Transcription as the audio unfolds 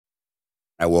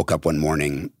I woke up one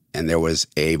morning and there was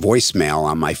a voicemail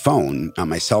on my phone, on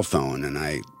my cell phone, and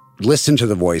I listened to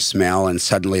the voicemail, and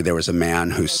suddenly there was a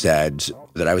man who said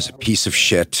that I was a piece of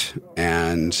shit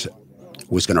and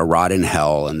was going to rot in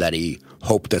hell, and that he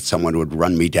hoped that someone would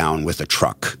run me down with a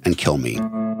truck and kill me.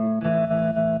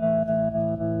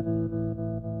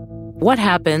 What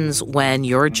happens when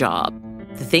your job,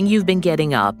 the thing you've been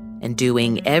getting up and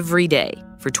doing every day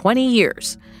for 20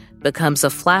 years, becomes a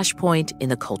flashpoint in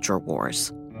the culture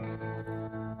wars?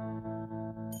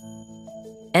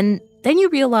 And then you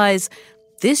realize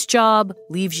this job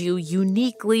leaves you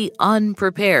uniquely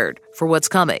unprepared for what's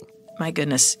coming. My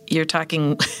goodness, you're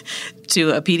talking to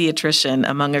a pediatrician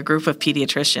among a group of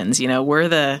pediatricians. You know, we're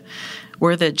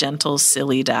the gentle,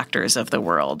 silly doctors of the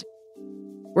world.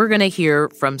 We're going to hear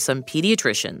from some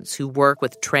pediatricians who work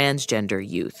with transgender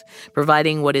youth,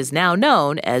 providing what is now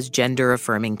known as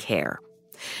gender-affirming care.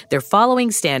 They're following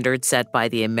standards set by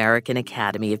the American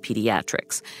Academy of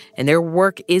Pediatrics, and their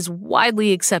work is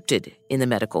widely accepted in the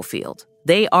medical field.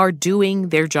 They are doing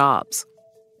their jobs.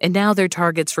 And now they're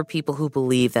targets for people who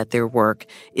believe that their work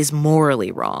is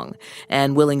morally wrong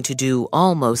and willing to do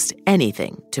almost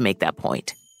anything to make that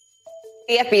point.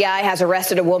 The FBI has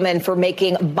arrested a woman for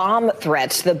making bomb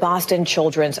threats to the Boston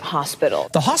Children's Hospital.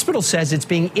 The hospital says it's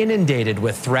being inundated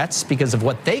with threats because of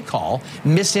what they call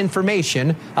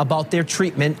misinformation about their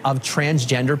treatment of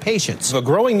transgender patients. A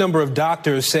growing number of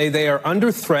doctors say they are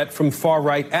under threat from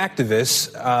far-right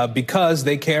activists because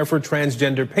they care for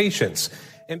transgender patients.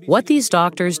 What these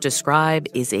doctors describe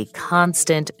is a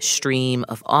constant stream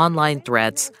of online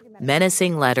threats,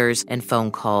 menacing letters and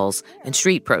phone calls, and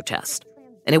street protests.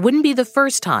 And it wouldn't be the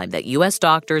first time that U.S.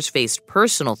 doctors faced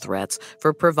personal threats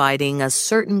for providing a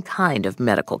certain kind of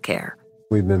medical care.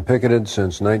 We've been picketed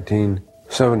since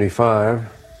 1975.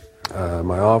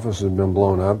 My office has been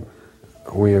blown up.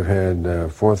 We have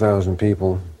had 4,000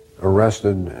 people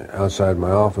arrested outside my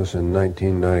office in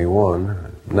 1991.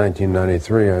 In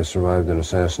 1993, I survived an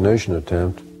assassination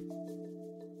attempt.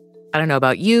 I don't know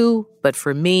about you, but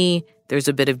for me, there's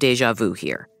a bit of déjà vu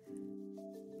here.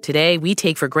 Today, we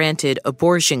take for granted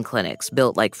abortion clinics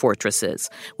built like fortresses,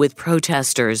 with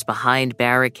protesters behind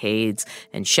barricades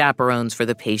and chaperones for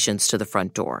the patients to the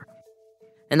front door.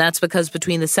 And that's because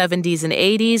between the 70s and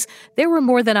 80s, there were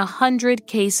more than 100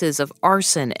 cases of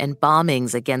arson and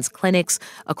bombings against clinics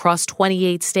across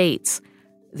 28 states.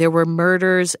 There were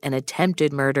murders and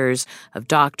attempted murders of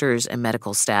doctors and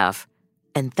medical staff.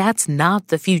 And that's not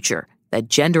the future that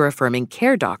gender-affirming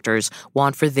care doctors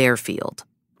want for their field.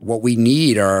 What we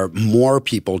need are more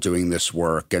people doing this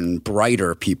work and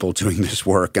brighter people doing this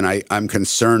work. And I'm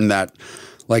concerned that,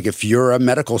 like, if you're a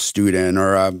medical student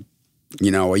or a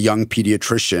young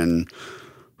pediatrician,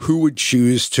 who would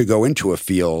choose to go into a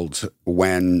field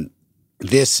when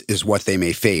this is what they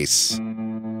may face?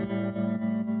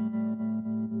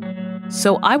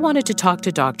 So I wanted to talk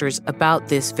to doctors about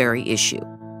this very issue.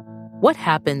 What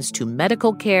happens to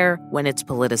medical care when it's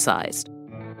politicized?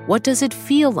 What does it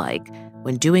feel like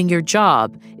when doing your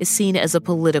job is seen as a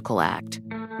political act?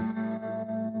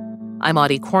 I'm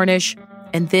Audie Cornish,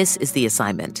 and this is The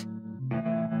Assignment.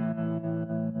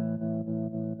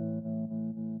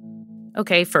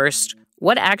 Okay, first,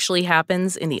 what actually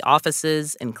happens in the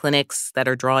offices and clinics that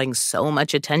are drawing so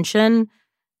much attention?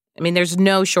 I mean, there's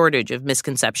no shortage of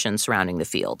misconceptions surrounding the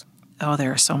field. Oh,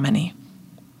 there are so many.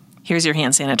 Here's your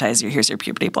hand sanitizer, here's your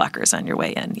puberty blockers on your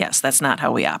way in. Yes, that's not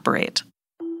how we operate.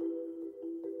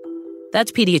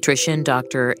 That's pediatrician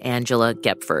Dr. Angela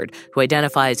Gepford, who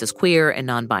identifies as queer and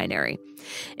non-binary.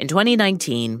 In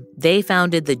 2019, they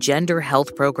founded the Gender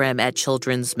Health Program at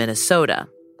Children's Minnesota.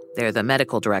 They're the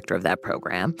medical director of that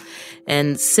program.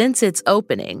 And since its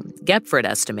opening, Gepford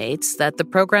estimates that the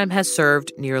program has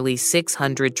served nearly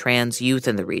 600 trans youth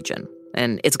in the region.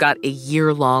 And it's got a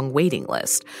year-long waiting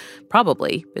list,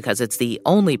 probably because it's the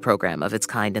only program of its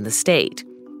kind in the state.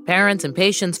 Parents and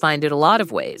patients find it a lot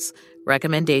of ways.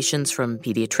 Recommendations from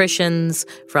pediatricians,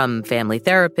 from family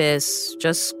therapists,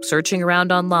 just searching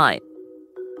around online.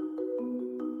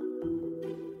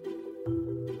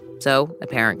 So a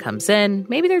parent comes in,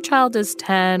 maybe their child is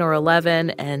 10 or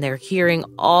 11, and they're hearing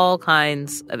all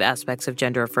kinds of aspects of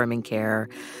gender-affirming care,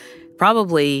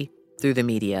 probably through the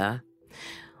media.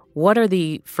 What are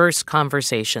the first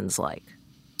conversations like?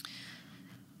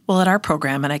 Well, at our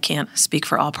program, and I can't speak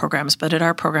for all programs, but at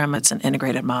our program, it's an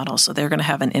integrated model. So they're going to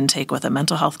have an intake with a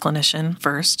mental health clinician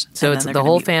first. So it's the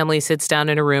whole family sits down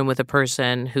in a room with a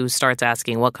person who starts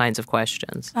asking what kinds of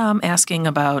questions? Asking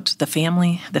about the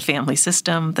family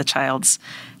system, the child's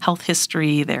health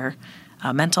history, their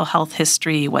mental health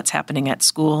history, what's happening at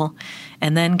school,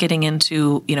 and then getting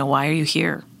into, why are you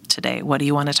here? today? What do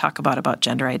you want to talk about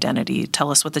gender identity? Tell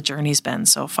us what the journey's been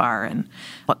so far and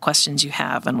what questions you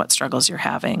have and what struggles you're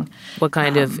having. What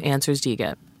kind of answers do you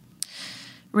get?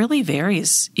 Really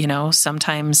varies.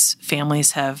 Sometimes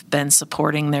families have been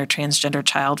supporting their transgender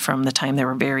child from the time they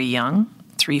were very young,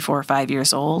 3, 4, 5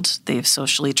 years old. They've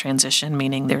socially transitioned,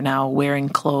 meaning they're now wearing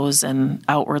clothes and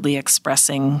outwardly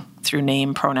expressing through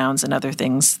name, pronouns, and other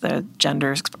things the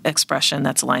gender expression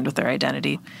that's aligned with their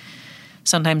identity.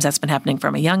 Sometimes that's been happening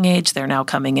from a young age. They're now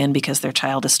coming in because their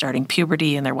child is starting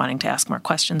puberty and they're wanting to ask more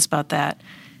questions about that.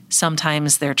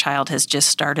 Sometimes their child has just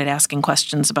started asking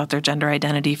questions about their gender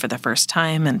identity for the first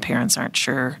time and parents aren't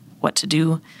sure what to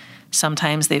do.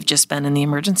 Sometimes they've just been in the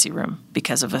emergency room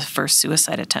because of a first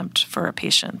suicide attempt for a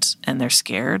patient, and they're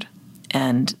scared,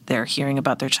 and they're hearing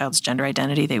about their child's gender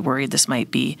identity. They worry this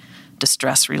might be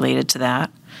distress related to that,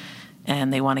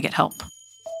 and they want to get help.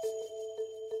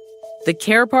 The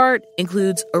care part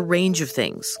includes a range of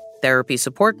things: therapy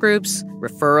support groups,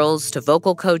 referrals to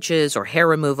vocal coaches or hair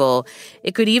removal.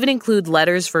 It could even include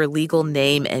letters for legal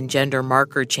name and gender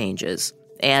marker changes,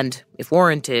 and, if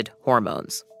warranted,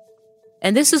 hormones.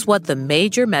 And this is what the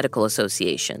major medical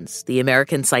associations, the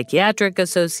American Psychiatric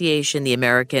Association, the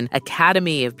American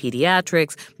Academy of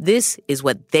Pediatrics, this is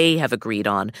what they have agreed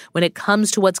on when it comes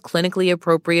to what's clinically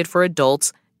appropriate for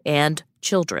adults and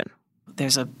children.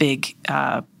 There's a big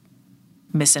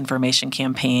misinformation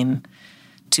campaign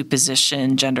to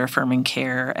position gender-affirming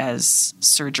care as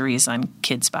surgeries on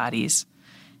kids' bodies,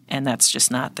 and that's just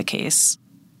not the case.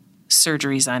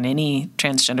 Surgeries on any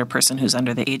transgender person who's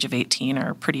under the age of 18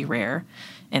 are pretty rare,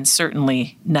 and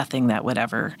certainly nothing that would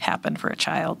ever happen for a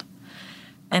child.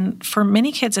 And for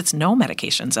many kids, it's no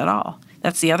medications at all.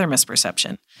 That's the other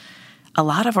misperception. A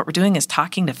lot of what we're doing is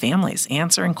talking to families,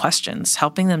 answering questions,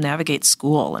 helping them navigate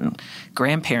school and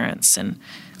grandparents and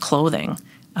clothing.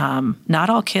 Not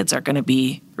all kids are going to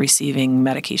be receiving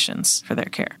medications for their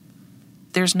care.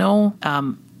 There's no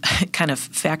kind of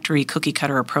factory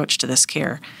cookie-cutter approach to this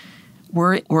care.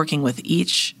 We're working with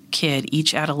each kid,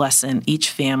 each adolescent, each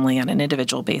family on an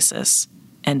individual basis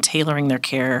and tailoring their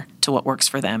care to what works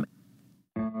for them.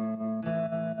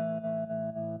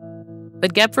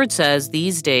 But Gepford says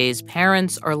these days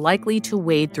parents are likely to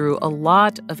wade through a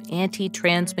lot of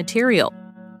anti-trans material.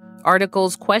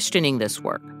 Articles questioning this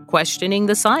work, questioning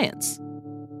the science.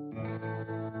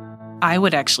 I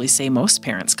would actually say most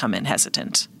parents come in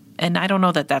hesitant. And I don't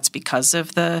know that that's because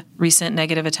of the recent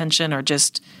negative attention or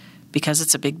just because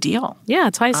it's a big deal. Yeah,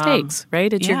 it's high stakes,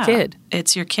 right? It's your kid.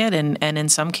 It's your kid. And in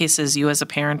some cases, you as a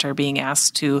parent are being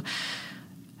asked to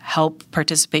help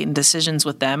participate in decisions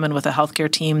with them and with a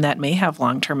healthcare team that may have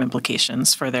long-term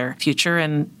implications for their future,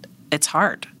 and it's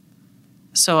hard.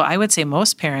 So I would say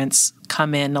most parents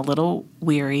come in a little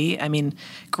weary. I mean,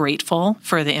 grateful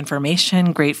for the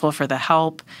information, grateful for the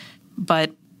help,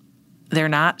 but they're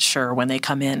not sure when they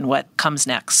come in what comes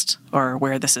next or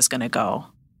where this is going to go.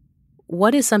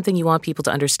 What is something you want people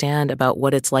to understand about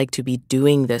what it's like to be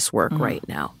doing this work right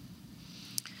now?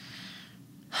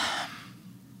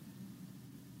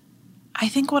 I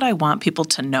think what I want people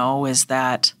to know is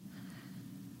that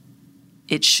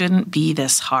it shouldn't be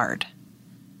this hard.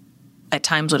 At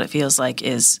times what it feels like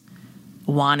is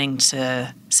wanting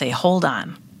to say, hold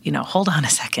on a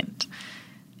second.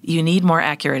 You need more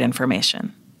accurate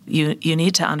information. You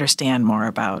need to understand more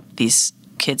about these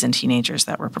kids and teenagers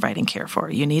that we're providing care for.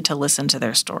 You need to listen to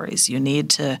their stories. You need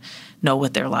to know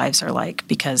what their lives are like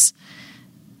because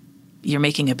you're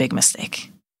making a big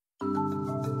mistake.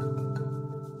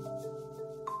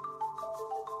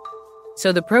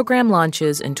 So the program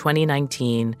launches in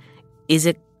 2019. Is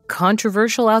it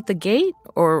controversial out the gate,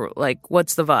 or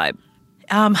what's the vibe?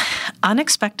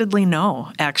 Unexpectedly,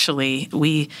 no, actually.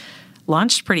 We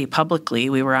launched pretty publicly.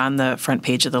 We were on the front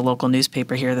page of the local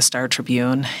newspaper here, the Star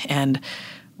Tribune, and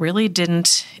really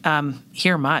didn't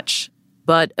hear much.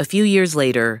 But a few years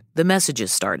later, the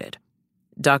messages started.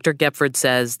 Dr. Gepford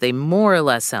says they more or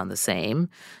less sound the same.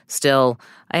 Still,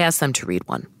 I asked them to read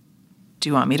one. Do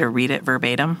you want me to read it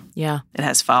verbatim? Yeah. It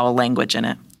has foul language in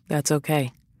it. That's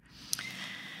okay.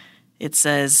 It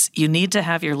says, you need to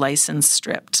have your license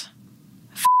stripped.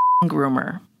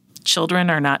 Groomer.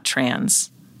 Children are not trans.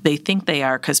 They think they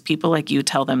are because people like you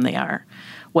tell them they are.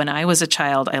 When I was a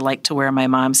child, I liked to wear my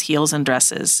mom's heels and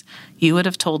dresses. You would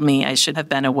have told me I should have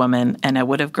been a woman, and I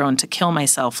would have grown to kill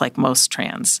myself like most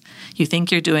trans. You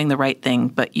think you're doing the right thing,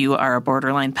 but you are a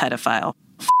borderline pedophile.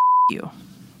 You.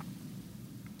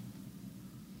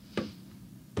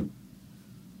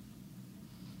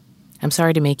 I'm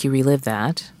sorry to make you relive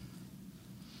that.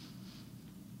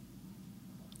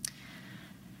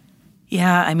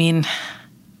 Yeah, I mean,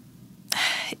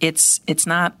 it's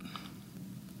not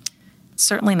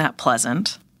certainly not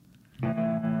pleasant.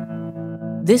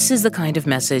 This is the kind of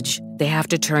message they have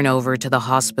to turn over to the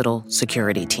hospital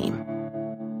security team.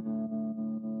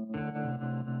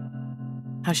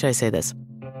 How should I say this?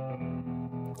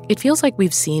 It feels like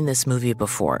we've seen this movie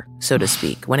before, so to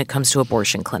speak, when it comes to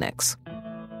abortion clinics.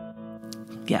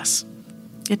 Yes,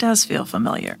 it does feel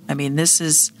familiar. I mean, this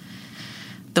is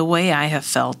the way I have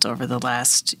felt over the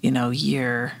last,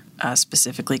 year,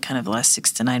 specifically kind of the last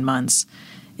 6 to 9 months,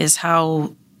 is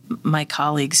how my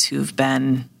colleagues who've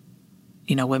been,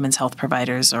 women's health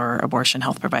providers or abortion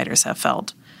health providers have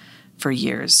felt for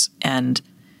years. And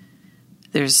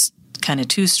there's kind of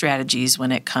two strategies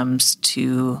when it comes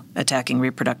to attacking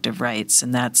reproductive rights,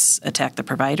 and that's attack the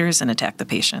providers and attack the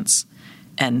patients.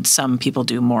 And some people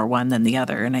do more one than the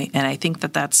other. And I think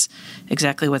that that's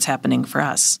exactly what's happening for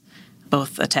us,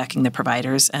 both attacking the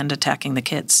providers and attacking the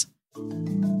kids.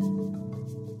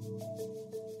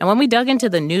 And when we dug into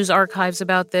the news archives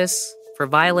about this, for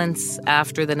violence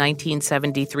after the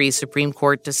 1973 Supreme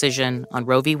Court decision on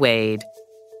Roe v. Wade,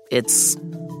 it's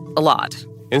a lot.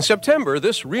 In September,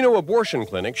 this Reno abortion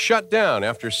clinic shut down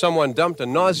after someone dumped a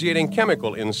nauseating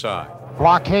chemical inside.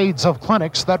 Blockades of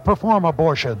clinics that perform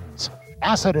abortions,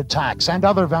 acid attacks, and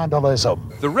other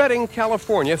vandalism. The Redding,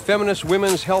 California Feminist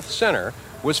Women's Health Center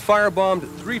was firebombed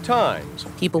 3 times.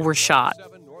 People were shot,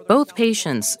 both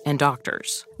patients and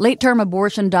doctors. Late-term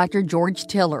abortion Dr. George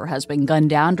Tiller has been gunned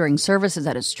down during services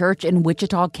at his church in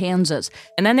Wichita, Kansas.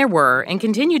 And then there were, and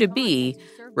continue to be,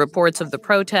 reports of the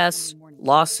protests,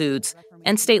 lawsuits,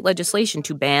 and state legislation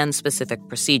to ban specific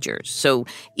procedures. So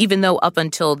even though up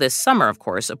until this summer, of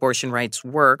course, abortion rights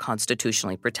were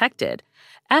constitutionally protected,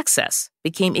 access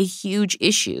became a huge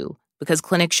issue because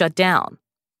clinics shut down.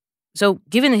 So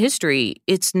given the history,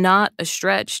 it's not a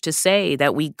stretch to say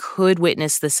that we could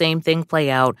witness the same thing play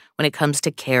out when it comes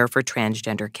to care for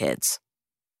transgender kids.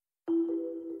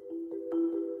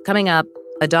 Coming up,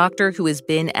 a doctor who has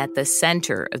been at the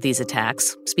center of these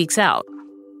attacks speaks out.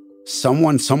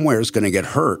 Someone somewhere is going to get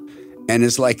hurt. And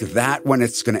is like that when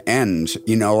it's going to end.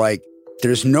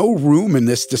 There's no room in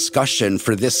this discussion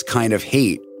for this kind of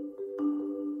hate.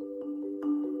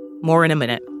 More in a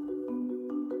minute.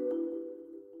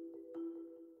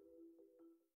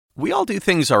 We all do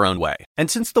things our own way.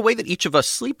 And since the way that each of us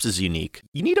sleeps is unique,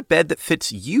 you need a bed that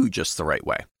fits you just the right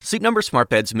way. Sleep Number smart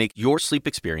beds make your sleep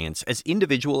experience as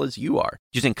individual as you are,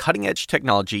 using cutting-edge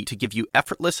technology to give you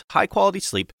effortless, high-quality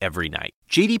sleep every night.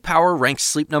 J.D. Power ranks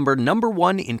Sleep Number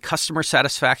 #1 in customer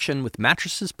satisfaction with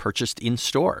mattresses purchased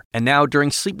in-store. And now,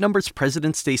 during Sleep Number's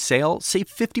President's Day sale, save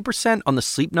 50% on the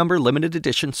Sleep Number Limited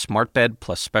Edition smart bed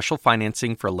plus special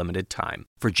financing for a limited time.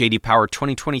 For J.D. Power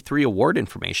 2023 award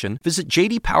information, visit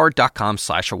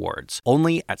jdpower.com/awards.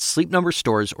 Only at Sleep Number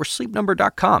stores or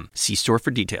sleepnumber.com. See store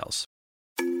for details.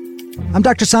 I'm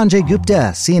Dr. Sanjay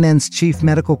Gupta, CNN's chief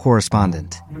medical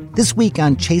correspondent. This week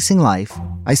on Chasing Life,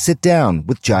 I sit down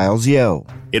with Giles Yeo.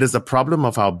 It is a problem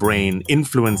of our brain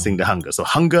influencing the hunger. So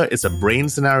hunger is a brain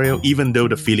scenario, even though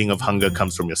the feeling of hunger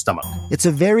comes from your stomach. It's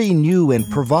a very new and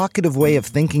provocative way of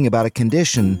thinking about a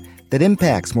condition that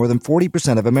impacts more than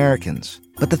 40% of Americans.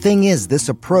 But the thing is, this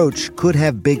approach could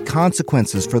have big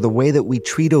consequences for the way that we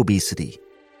treat obesity.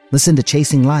 Listen to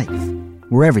Chasing Life,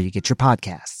 wherever you get your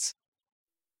podcasts.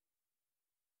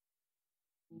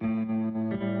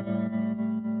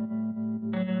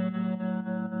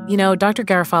 Dr.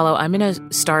 Garofalo, I'm going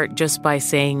to start just by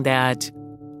saying that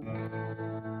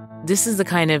this is the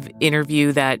kind of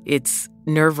interview that it's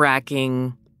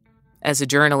nerve-wracking as a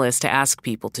journalist to ask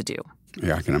people to do.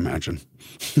 Yeah, I can imagine.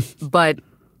 But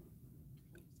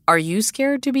are you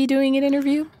scared to be doing an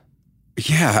interview?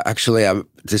 Yeah, actually,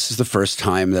 this is the first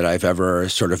time that I've ever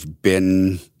sort of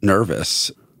been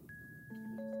nervous.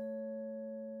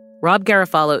 Rob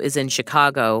Garofalo is in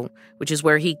Chicago, which is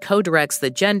where he co-directs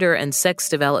the Gender and Sex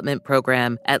Development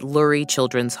Program at Lurie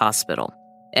Children's Hospital.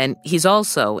 And he's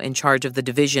also in charge of the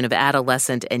Division of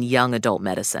Adolescent and Young Adult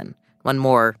Medicine. One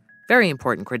more very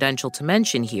important credential to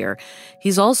mention here,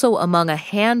 he's also among a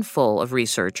handful of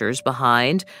researchers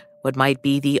behind what might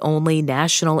be the only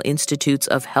National Institutes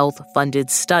of Health-funded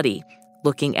study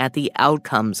looking at the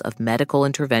outcomes of medical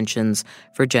interventions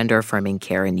for gender-affirming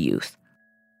care in youth.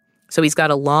 So he's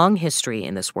got a long history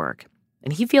in this work,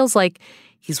 and he feels like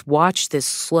he's watched this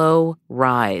slow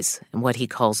rise in what he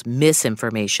calls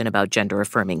misinformation about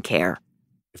gender-affirming care.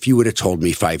 If you would have told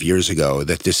me 5 years ago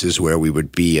that this is where we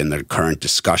would be in the current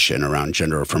discussion around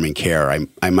gender-affirming care,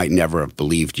 I might never have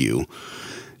believed you.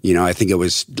 I think it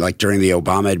was like during the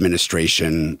Obama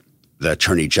administration, the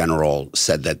Attorney General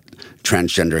said that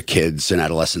transgender kids and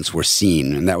adolescents were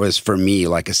seen, and that was for me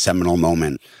like a seminal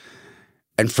moment.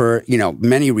 And for,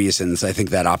 many reasons, I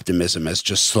think that optimism has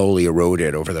just slowly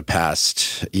eroded over the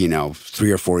past,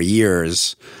 3 or 4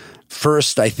 years.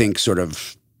 First, I think sort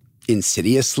of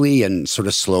insidiously and sort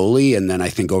of slowly. And then I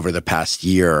think over the past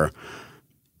year,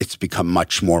 it's become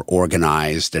much more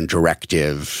organized and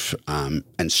directive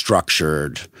and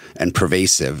structured and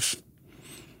pervasive.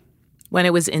 When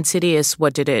it was insidious,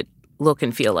 what did it look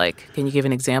and feel like? Can you give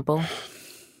an example?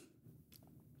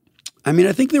 I mean,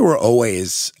 I think there were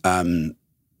always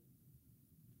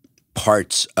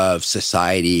parts of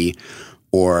society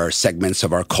or segments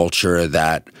of our culture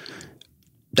that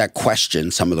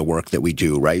question some of the work that we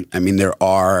do, right? I mean, there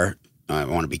are I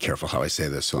want to be careful how I say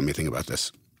this, so let me think about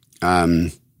this.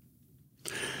 Wait,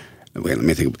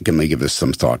 let me give this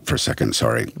some thought for a second,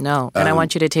 sorry. No, and I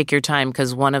want you to take your time,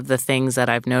 because one of the things that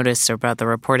I've noticed about the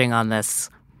reporting on this,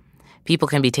 people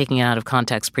can be taking it out of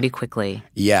context pretty quickly.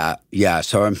 Yeah.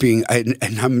 So I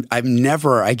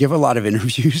give a lot of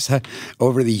interviews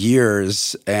over the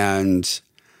years, and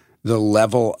the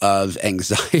level of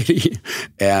anxiety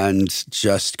and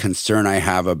just concern I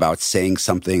have about saying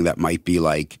something that might be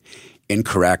like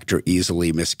incorrect or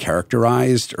easily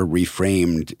mischaracterized or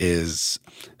reframed is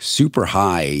super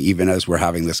high, even as we're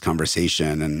having this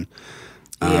conversation. And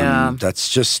that's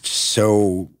just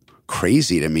so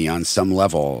crazy to me on some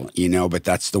level, but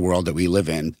that's the world that we live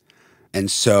in. And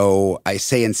so I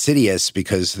say insidious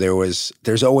because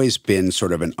there's always been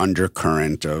sort of an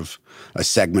undercurrent of a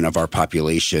segment of our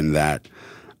population that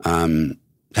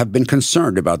have been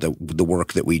concerned about the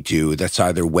work that we do that's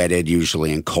either wedded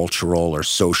usually in cultural or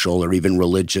social or even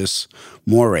religious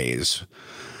mores.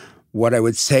 What I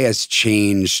would say has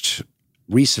changed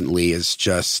recently is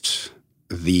just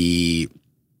the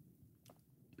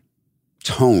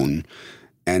tone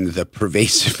and the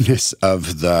pervasiveness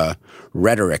of the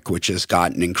rhetoric, which has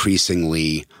gotten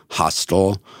increasingly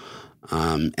hostile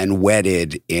and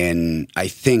wedded in, I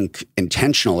think,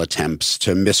 intentional attempts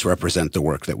to misrepresent the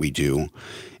work that we do,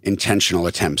 intentional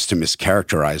attempts to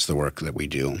mischaracterize the work that we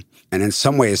do. And in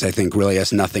some ways, I think really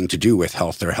has nothing to do with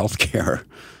health or healthcare.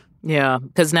 Yeah,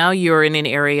 because now you're in an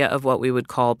area of what we would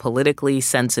call politically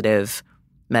sensitive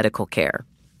medical care.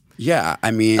 Yeah,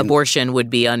 I mean... abortion would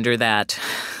be under that,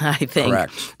 I think.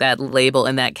 Correct. That label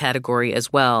and that category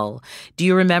as well. Do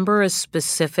you remember a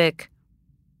specific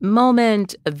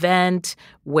moment, event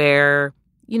where,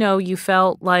 you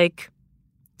felt like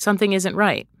something isn't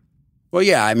right? Well,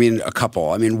 yeah, I mean, a couple.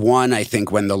 I mean, one, I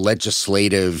think when the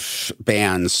legislative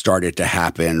bans started to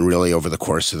happen really over the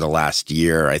course of the last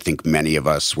year, I think many of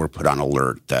us were put on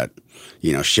alert that,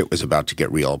 shit was about to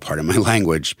get real, pardon my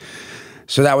language.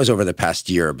 So that was over the past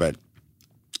year. But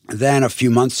then a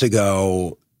few months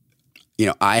ago,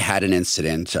 I had an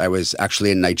incident. I was actually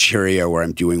in Nigeria where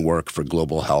I'm doing work for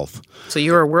Global Health. So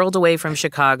you were a world away from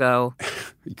Chicago.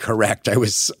 Correct. I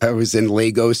was in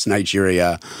Lagos,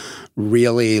 Nigeria,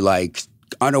 really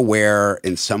unaware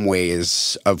in some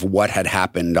ways of what had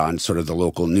happened on sort of the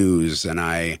local news. And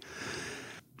I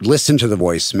listened to the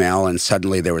voicemail, and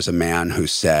suddenly there was a man who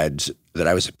said that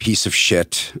I was a piece of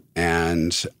shit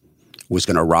and was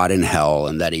going to rot in hell,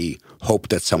 and that he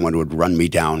hoped that someone would run me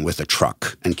down with a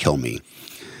truck and kill me.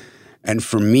 And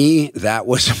for me, that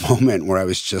was a moment where I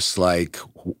was just like,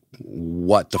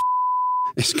 what the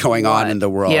is going on in the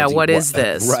world? Yeah, what is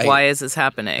this? Right. Why is this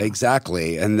happening?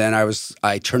 Exactly. And then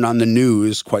I turned on the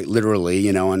news quite literally,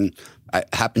 and I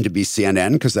happened to be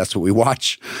CNN because that's what we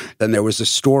watch. And there was a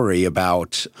story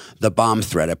about the bomb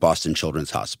threat at Boston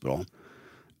Children's Hospital.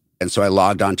 And so I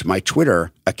logged onto my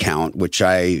Twitter account, which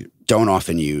I don't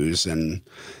often use, and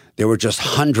there were just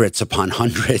hundreds upon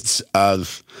hundreds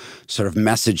of sort of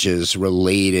messages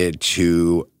related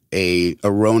to a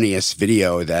erroneous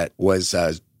video that was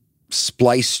a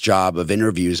splice job of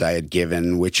interviews I had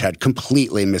given, which had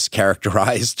completely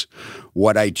mischaracterized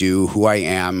what I do, who I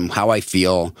am, how I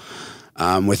feel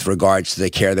with regards to the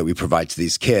care that we provide to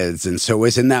these kids. And so it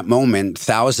was in that moment,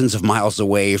 thousands of miles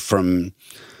away from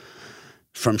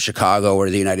Chicago or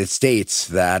the United States,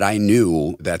 that I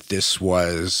knew that this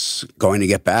was going to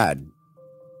get bad.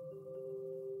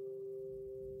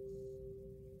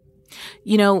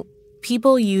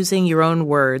 People using your own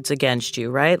words against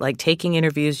you, right? Like taking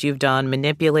interviews you've done,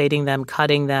 manipulating them,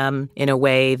 cutting them in a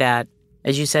way that,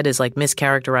 as you said, is like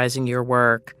mischaracterizing your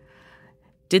work.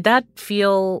 Did that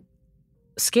feel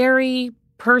scary,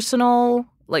 personal?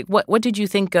 Like, what did you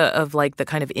think of like the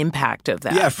kind of impact of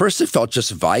that? Yeah, at first it felt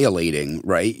just violating,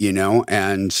 right?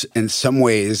 And in some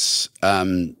ways,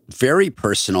 very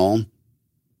personal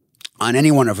on any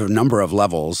one of a number of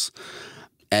levels.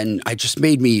 And it just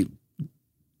made me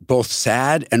both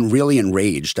sad and really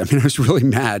enraged. I mean, I was really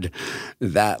mad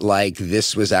that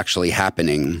this was actually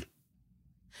happening.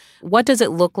 What does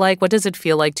it look like? What does it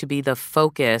feel like to be the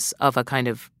focus of a kind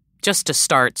of, just to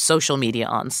start, social media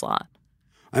onslaught?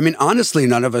 I mean, honestly,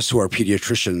 none of us who are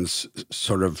pediatricians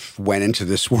sort of went into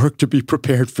this work to be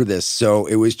prepared for this. So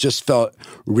it was just felt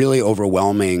really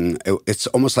overwhelming. It's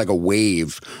almost like a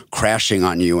wave crashing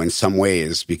on you in some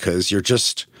ways because you're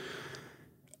just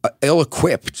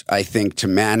ill-equipped, I think, to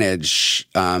manage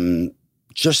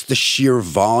just the sheer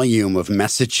volume of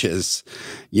messages.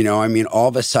 You know, I mean, all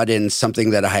of a sudden,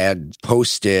 something that I had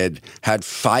posted had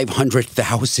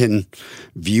 500,000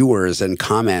 viewers and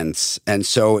comments. And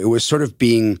so it was sort of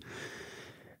being,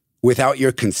 without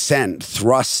your consent,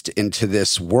 thrust into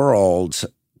this world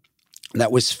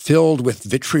that was filled with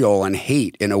vitriol and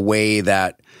hate in a way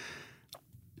that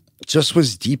just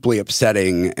was deeply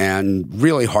upsetting and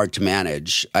really hard to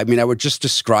manage. I mean, I would just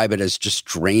describe it as just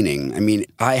draining. I mean,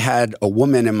 I had a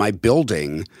woman in my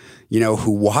building, you know,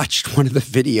 who watched one of the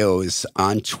videos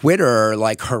on Twitter,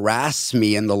 like harass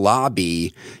me in the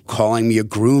lobby, calling me a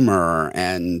groomer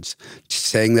and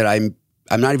saying that I'm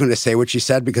not even going to say what she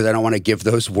said because I don't want to give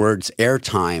those words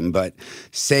airtime, but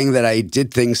saying that I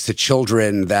did things to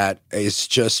children that is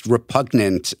just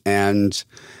repugnant and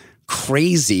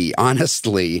crazy,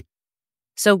 honestly.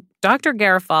 So Dr.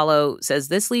 Garofalo says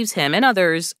this leaves him and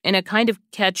others in a kind of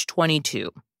catch-22.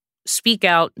 Speak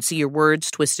out and see your words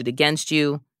twisted against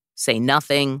you, say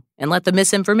nothing, and let the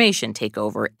misinformation take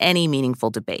over any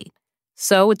meaningful debate.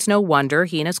 So it's no wonder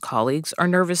he and his colleagues are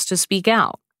nervous to speak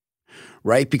out.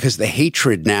 Right? Because the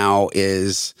hatred now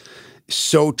is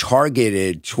so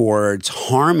targeted towards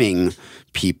harming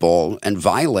people and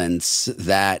violence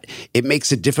that it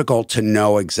makes it difficult to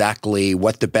know exactly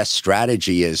what the best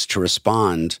strategy is to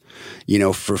respond, you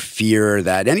know, for fear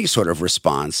that any sort of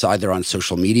response, either on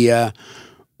social media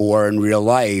or in real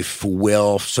life,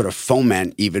 will sort of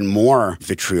foment even more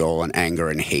vitriol and anger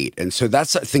and hate. And so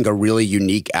that's, I think, a really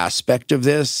unique aspect of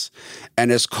this and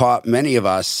has caught many of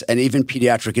us and even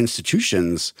pediatric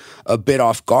institutions a bit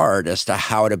off guard as to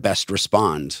how to best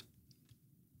respond.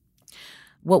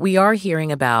 What we are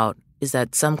hearing about is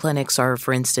that some clinics are,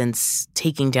 for instance,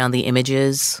 taking down the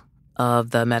images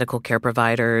of the medical care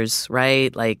providers,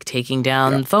 right? Like taking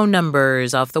down phone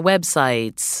numbers off the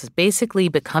websites, basically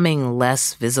becoming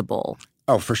less visible.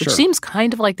 Oh, for sure. Which seems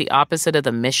kind of like the opposite of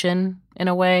the mission in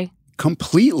a way.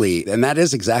 Completely. And that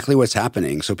is exactly what's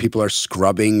happening. So people are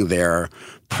scrubbing their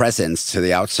presence to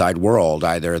the outside world,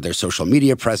 either their social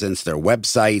media presence, their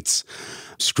websites,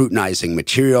 scrutinizing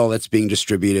material that's being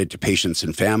distributed to patients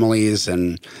and families.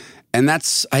 And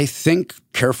that's, I think,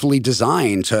 carefully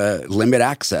designed to limit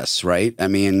access, right? I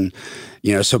mean,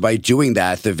 you know, so by doing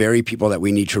that, the very people that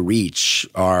we need to reach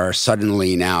are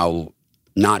suddenly now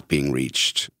not being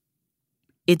reached.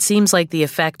 It seems like the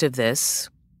effect of this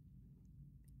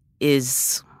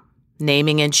is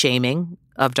naming and shaming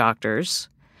of doctors.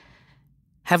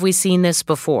 Have we seen this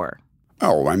before?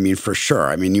 Oh, I mean, for sure.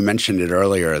 I mean, you mentioned it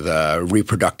earlier. The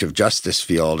reproductive justice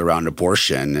field around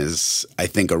abortion is, I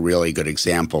think, a really good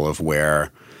example of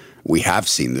where we have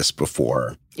seen this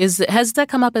before. Has that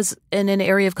come up as in an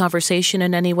area of conversation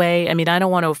in any way? I mean, I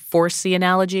don't want to force the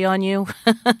analogy on you.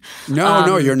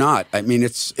 No, you're not. I mean,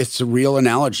 it's a real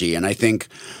analogy. And I think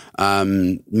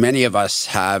many of us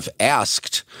have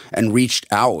asked and reached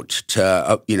out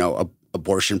to,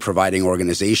 abortion-providing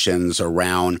organizations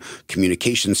around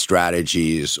communication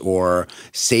strategies or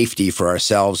safety for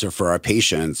ourselves or for our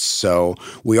patients. So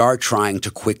we are trying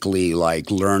to quickly,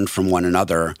 learn from one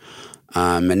another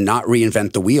and not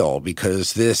reinvent the wheel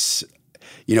because this,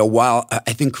 while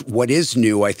I think what is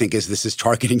new, is this is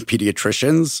targeting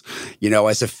pediatricians,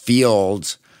 as a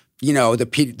field.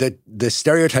 The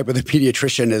stereotype of the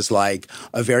pediatrician is like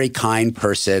a very kind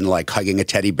person, like hugging a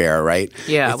teddy bear, right?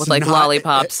 Yeah, with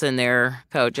lollipops in their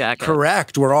coat jacket.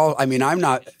 Correct. We're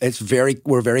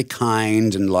very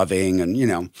kind and loving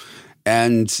and,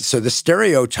 and so the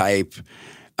stereotype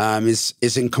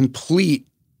is in complete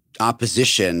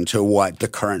opposition to what the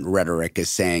current rhetoric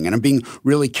is saying. And I'm being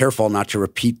really careful not to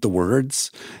repeat the words,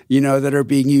 that are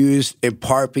being used, in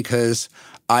part because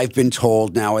I've been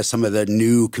told now as some of the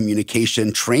new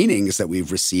communication trainings that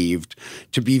we've received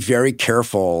to be very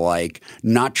careful,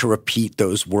 not to repeat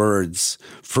those words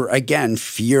for, again,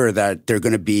 fear that they're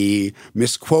going to be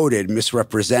misquoted,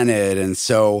 misrepresented. And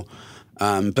so,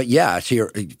 but yeah, to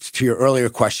your earlier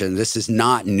question, this is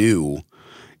not new.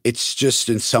 It's just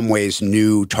in some ways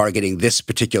new, targeting this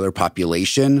particular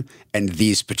population and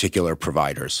these particular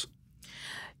providers.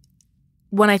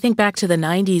 When I think back to the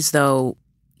 90s, though,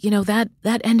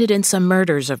 that ended in some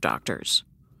murders of doctors.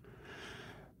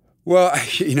 Well,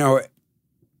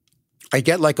 I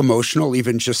get like emotional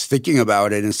even just thinking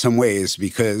about it in some ways,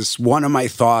 because one of my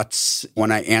thoughts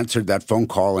when I answered that phone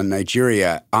call in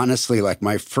Nigeria, honestly, like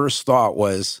my first thought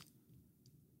was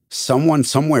someone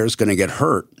somewhere is going to get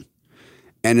hurt.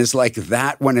 And is like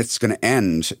that when it's going to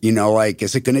end, like,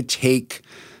 is it going to take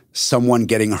someone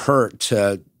getting hurt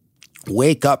to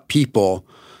wake up people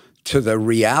to the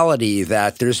reality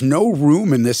that there's no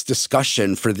room in this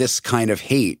discussion for this kind of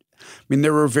hate? I mean,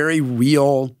 there are very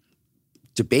real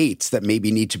debates that maybe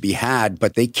need to be had,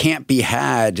 but they can't be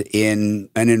had in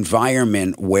an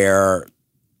environment where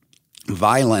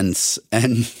violence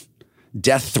and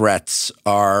death threats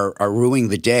are ruining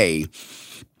the day.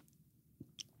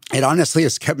 It honestly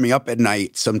has kept me up at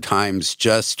night sometimes,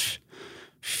 just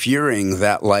fearing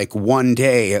that like one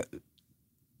day,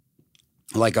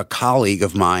 like a colleague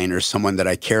of mine or someone that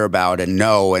I care about and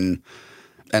know and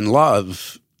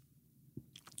love,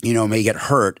 may get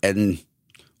hurt. And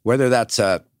whether that's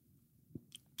a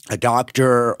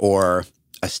doctor or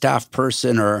a staff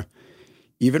person or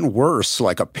even worse,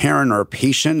 like a parent or a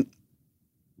patient,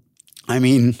 I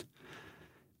mean,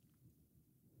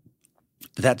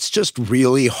 that's just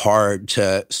really hard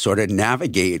to sort of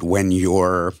navigate when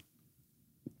you're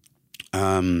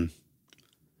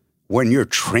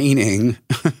training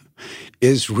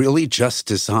is really just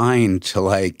designed to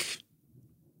like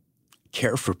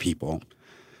care for people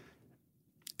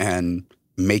and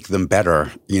make them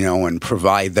better, and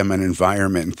provide them an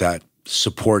environment that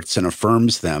supports and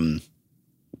affirms them.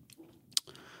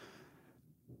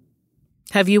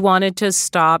 Have you wanted to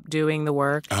stop doing the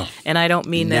work? Oh, and I don't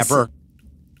mean never.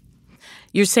 this.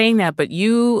 You're saying that, but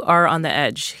you are on the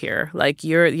edge here. Like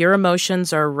your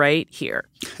emotions are right here.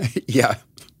 Yeah.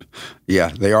 Yeah,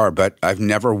 they are. But I've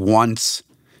never once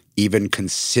even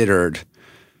considered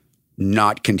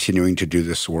not continuing to do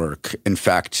this work. In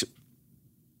fact,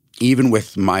 even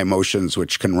with my emotions,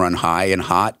 which can run high and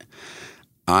hot,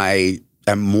 I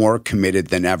am more committed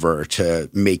than ever to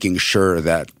making sure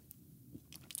that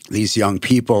these young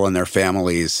people and their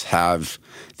families have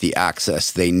the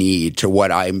access they need to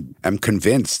what I am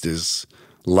convinced is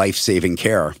life-saving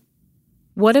care.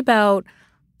 What about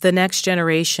the next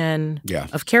generation Yeah.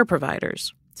 of care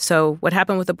providers? So what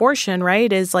happened with abortion,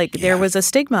 right, is like there was a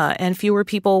stigma and fewer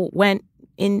people went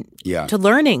in to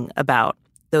learning about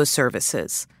those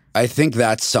services. I think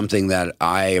that's something that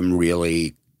I am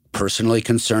really personally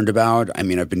concerned about. I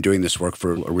mean, I've been doing this work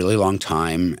for a really long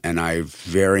time, and I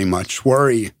very much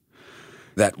worry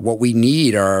that what we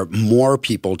need are more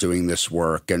people doing this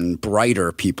work and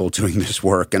brighter people doing this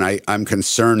work. And I'm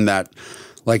concerned that,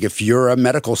 like, if you're a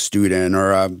medical student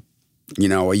or a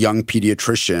young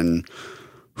pediatrician,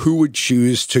 who would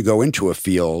choose to go into a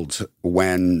field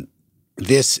when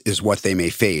this is what they may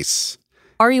face?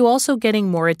 Are you also getting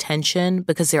more attention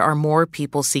because there are more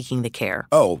people seeking the care?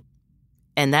 Oh.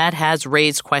 And that has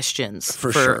raised questions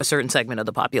for sure. a certain segment of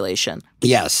the population.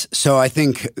 Yes. So I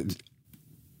think –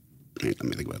 let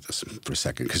me think about this for a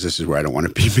second, because this is where I don't want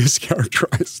to be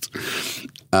mischaracterized.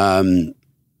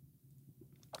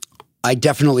 I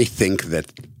definitely think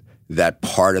that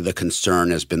part of the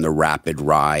concern has been the rapid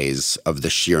rise of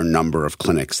the sheer number of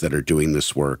clinics that are doing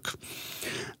this work.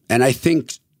 And I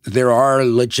think there are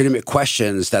legitimate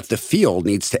questions that the field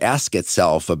needs to ask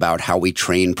itself about how we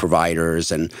train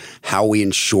providers and how we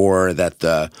ensure that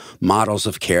the models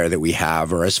of care that we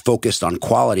have are as focused on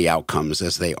quality outcomes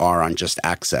as they are on just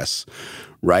access.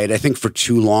 Right? I think for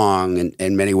too long,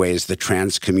 in many ways, the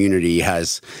trans community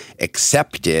has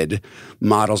accepted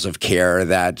models of care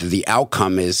that the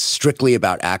outcome is strictly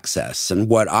about access. And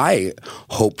what I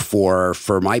hope for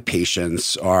my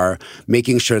patients are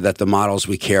making sure that the models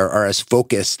we care are as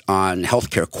focused on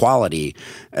healthcare quality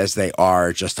as they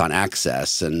are just on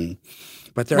access.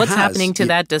 But what's happening to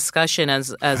that discussion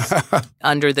as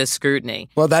under this scrutiny?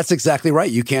 Well, that's exactly right.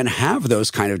 You can't have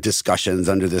those kind of discussions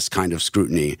under this kind of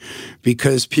scrutiny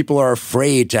because people are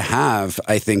afraid to have,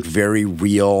 I think, very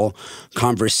real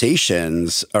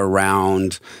conversations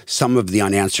around some of the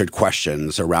unanswered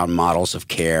questions around models of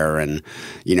care and,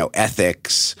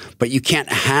 ethics. But you can't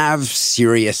have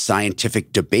serious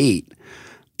scientific debate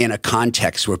in a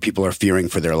context where people are fearing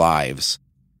for their lives.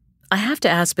 I have to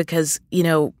ask because,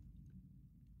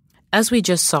 as we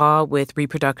just saw with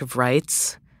reproductive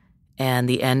rights and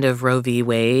the end of Roe v.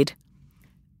 Wade,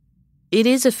 it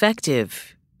is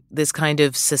effective, this kind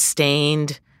of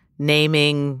sustained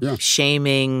naming,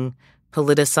 shaming,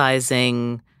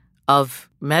 politicizing of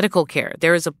medical care.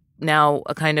 There is now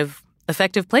a kind of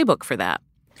effective playbook for that.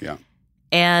 Yeah.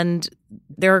 And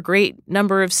there are a great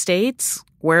number of states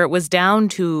where it was down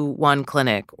to one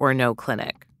clinic or no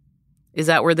clinic. Is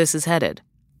that where this is headed?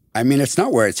 I mean, it's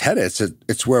not where it's headed.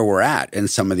 It's where we're at in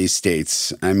some of these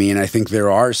states. I mean, I think there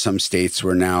are some states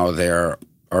where now there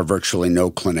are virtually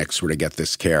no clinics where to get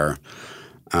this care.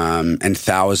 And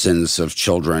thousands of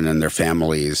children and their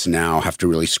families now have to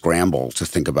really scramble to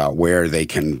think about where they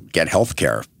can get health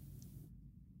care.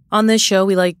 On this show,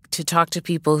 we like to talk to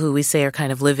people who we say are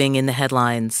kind of living in the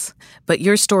headlines. But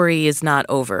your story is not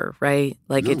over, right?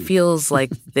 Like, no. It feels like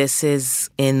this is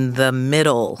in the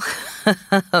middle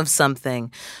of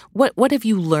something. What have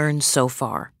you learned so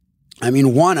far? I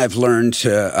mean, one, I've learned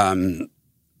to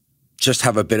just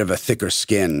have a bit of a thicker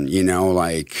skin,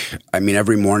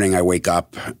 every morning I wake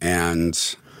up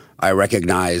and I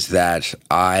recognize that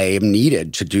I am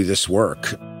needed to do this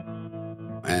work.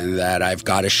 And that I've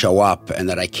got to show up and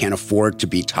that I can't afford to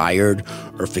be tired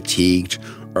or fatigued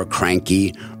or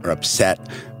cranky or upset,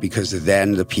 because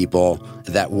then the people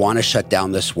that want to shut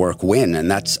down this work win. And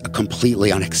that's a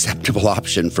completely unacceptable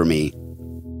option for me.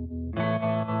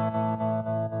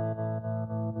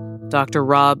 Dr.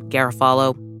 Rob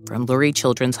Garofalo from Lurie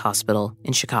Children's Hospital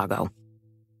in Chicago.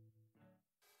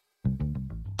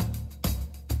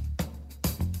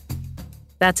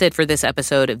 That's it for this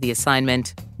episode of The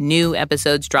Assignment. New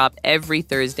episodes drop every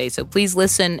Thursday, so please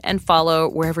listen and follow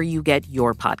wherever you get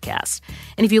your podcast.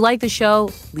 And if you like the show,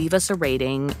 leave us a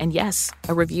rating and, yes,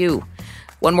 a review.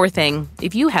 One more thing,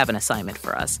 if you have an assignment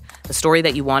for us, a story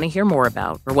that you want to hear more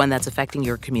about, or one that's affecting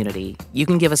your community, you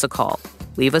can give us a call.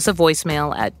 Leave us a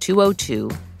voicemail at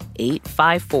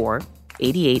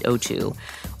 202-854-8802,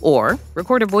 or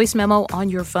record a voice memo on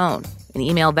your phone and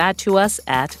email that to us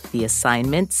at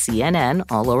theassignmentcnn,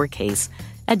 all lowercase,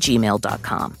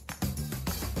 @gmail.com.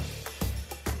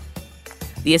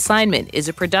 The Assignment is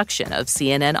a production of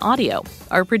CNN Audio.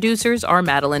 Our producers are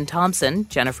Madeline Thompson,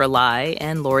 Jennifer Lai,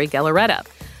 and Lori Galaretta.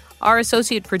 Our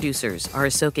associate producers are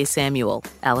Asoke Samuel,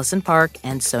 Allison Park,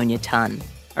 and Sonia Tun.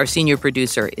 Our senior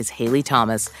producer is Haley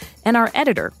Thomas, and our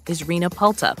editor is Rena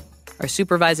Palta. Our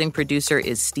supervising producer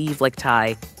is Steve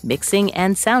Lichtai, mixing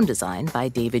and sound design by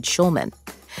David Schulman.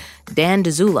 Dan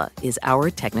DeZula is our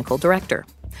technical director.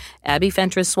 Abby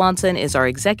Fentress-Swanson is our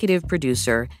executive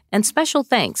producer, and special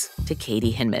thanks to Katie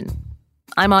Hinman.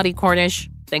 I'm Audie Cornish.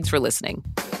 Thanks for listening.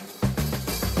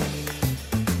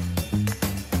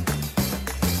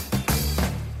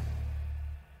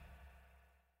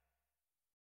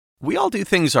 We all do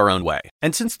things our own way.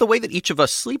 And since the way that each of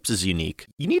us sleeps is unique,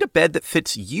 you need a bed that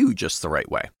fits you just the right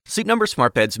way. Sleep Number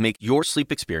smart beds make your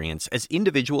sleep experience as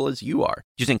individual as you are,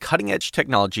 using cutting-edge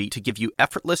technology to give you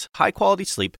effortless, high-quality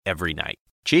sleep every night.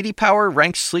 J.D. Power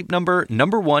ranks Sleep Number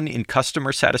 #1 in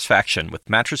customer satisfaction with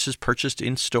mattresses purchased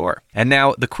in-store. And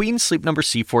now, the Queen Sleep Number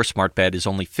C4 smart bed is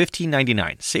only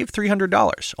 $15.99. Save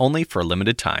 $300, only for a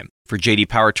limited time. For J.D.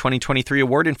 Power 2023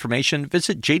 award information,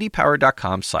 visit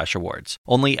jdpower.com/awards.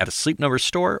 Only at a Sleep Number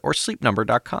store or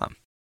sleepnumber.com.